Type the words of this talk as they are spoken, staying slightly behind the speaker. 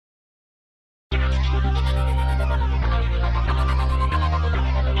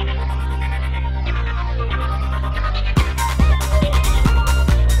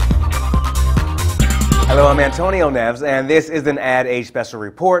Hello, I'm Antonio Neves, and this is an Ad Age Special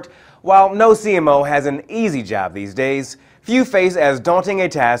Report. While no CMO has an easy job these days, few face as daunting a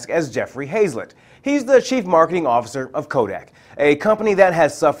task as Jeffrey Hazlett. He's the Chief Marketing Officer of Kodak, a company that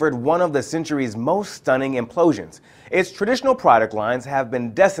has suffered one of the century's most stunning implosions. Its traditional product lines have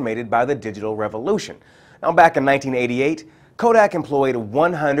been decimated by the digital revolution. Now, back in 1988, Kodak employed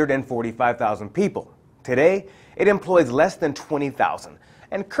 145,000 people. Today, it employs less than 20,000.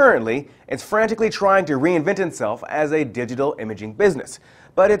 And currently, it's frantically trying to reinvent itself as a digital imaging business.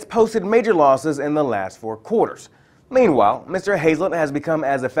 But it's posted major losses in the last 4 quarters. Meanwhile, Mr. Hazlett has become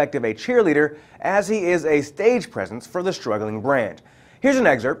as effective a cheerleader as he is a stage presence for the struggling brand. Here's an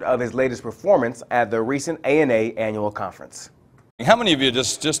excerpt of his latest performance at the recent A&A annual conference. How many of you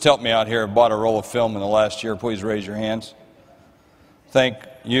just helped me out here and bought a roll of film in the last year? Please raise your hands. Thank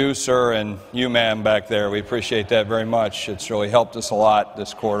you, sir, and you, ma'am, back there. We appreciate that very much. It's really helped us a lot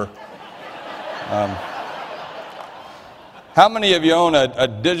this quarter. How many of you own a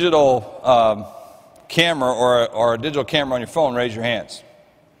digital camera or a digital camera on your phone? Raise your hands.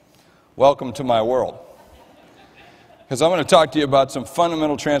 Welcome to my world. Because I'm going to talk to you about some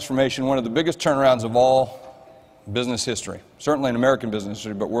fundamental transformation, one of the biggest turnarounds of all business history, certainly in American business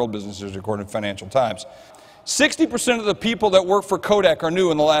history, but world business history according to Financial Times. 60% of the people that work for Kodak are new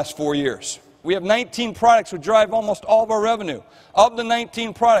in the last 4 years. We have 19 products which drive almost all of our revenue. Of the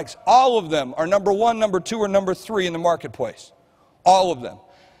 19 products, all of them are number 1, number 2, or number 3 in the marketplace. All of them.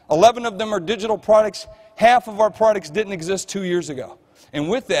 11 of them are digital products. Half of our products didn't exist 2 years ago. And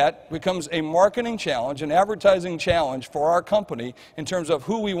with that becomes a marketing challenge, an advertising challenge for our company in terms of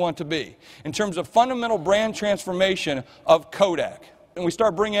who we want to be, in terms of fundamental brand transformation of Kodak. And we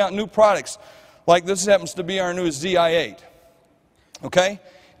start bringing out new products, like this happens to be our new ZI-8. Okay?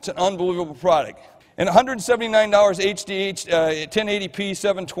 It's an unbelievable product. And $179 HD, 1080p,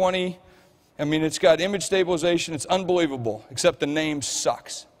 720. I mean, it's got image stabilization. It's unbelievable, except the name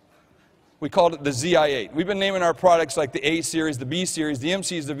sucks. We called it the ZI-8. We've been naming our products like the A series, the B series, the M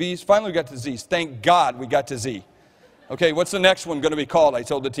series, the Vs. Finally, we got to Zs. Thank God we got to Z. Okay, what's the next one going to be called? I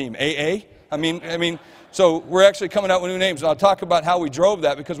told the team, AA? I mean, so we're actually coming out with new names. And I'll talk about how we drove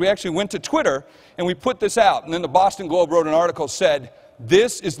that, because we actually went to Twitter and we put this out. And then the Boston Globe wrote an article, said,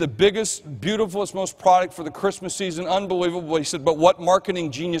 this is the biggest, beautifulest, most product for the Christmas season. Unbelievable. He said, but what marketing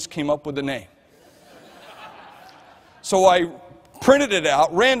genius came up with the name? So I printed it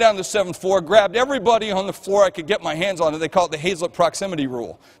out, ran down the 7th floor, grabbed everybody on the floor I could get my hands on it. They call it the Hazlett proximity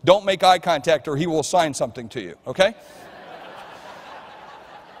rule. Don't make eye contact or he will assign something to you, okay?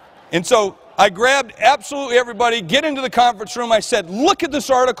 And so I grabbed absolutely everybody, get into the conference room. I said, look at this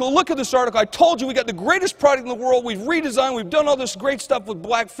article, look at this article. I told you we got the greatest product in the world. We've redesigned, we've done all this great stuff with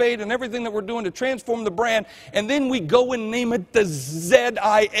Black Fade and everything that we're doing to transform the brand. And then we go and name it the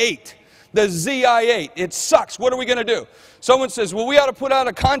ZI-8. The ZI-8. It sucks. What are we going to do? Someone says, well, we ought to put out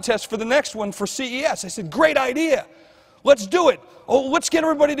a contest for the next one for CES. I said, great idea. Let's do it. Oh, let's get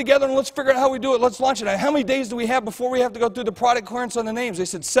everybody together and let's figure out how we do it. Let's launch it. How many days do we have before we have to go through the product clearance on the names? They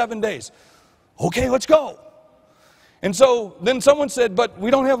said 7 days. Okay, let's go. And so then someone said, but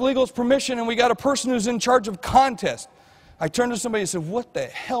we don't have legal's permission and we got a person who's in charge of contest. I turned to somebody and said, what the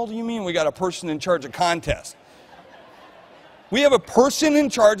hell do you mean we got a person in charge of contest? We have a person in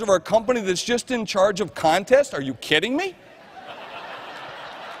charge of our company that's just in charge of contest? Are you kidding me?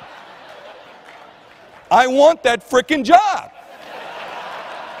 I want that frickin' job.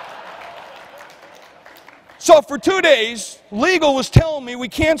 So for 2 days, legal was telling me we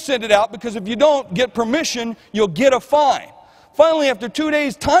can't send it out because if you don't get permission, you'll get a fine. Finally, after 2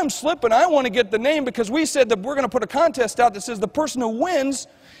 days, time's slipping. I want to get the name because we said that we're going to put a contest out that says the person who wins,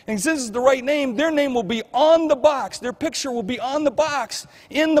 and since this is the right name, their name will be on the box. Their picture will be on the box,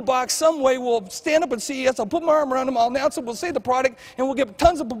 in the box some way. We'll stand up at CES. I'll put my arm around them. I'll announce it. We'll say the product, and we'll get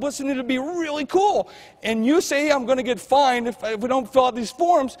tons of publicity. It'll be really cool. And you say I'm going to get fined if we don't fill out these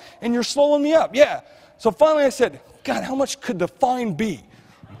forms, and you're slowing me up. Yeah. So finally I said, God, how much could the fine be?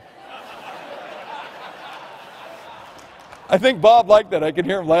 I think Bob liked that. I could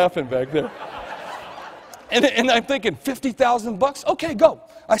hear him laughing back there. And I'm thinking, $50,000? Okay, go.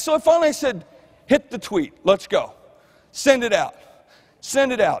 So finally I said, hit the tweet. Let's go. Send it out.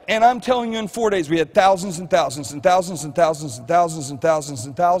 Send it out. And I'm telling you, in 4 days, we had thousands and thousands and thousands and thousands and thousands and thousands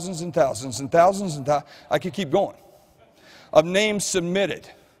and thousands and thousands and thousands and thousands. I could keep going. Of names submitted.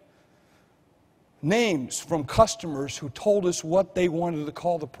 Names from customers who told us what they wanted to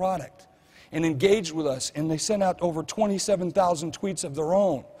call the product and engaged with us. And they sent out over 27,000 tweets of their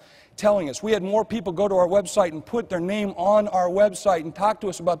own telling us. We had more people go to our website and put their name on our website and talk to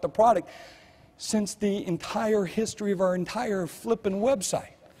us about the product since the entire history of our entire flippin'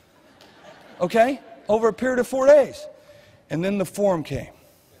 website. Okay? over a period of 4 days. And then the form came.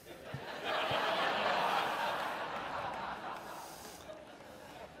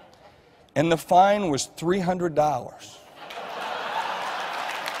 And the fine was $300.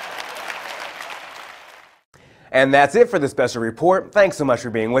 And that's it for the special report. Thanks so much for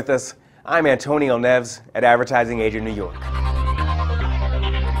being with us. I'm Antonio Neves at Advertising Agent New York.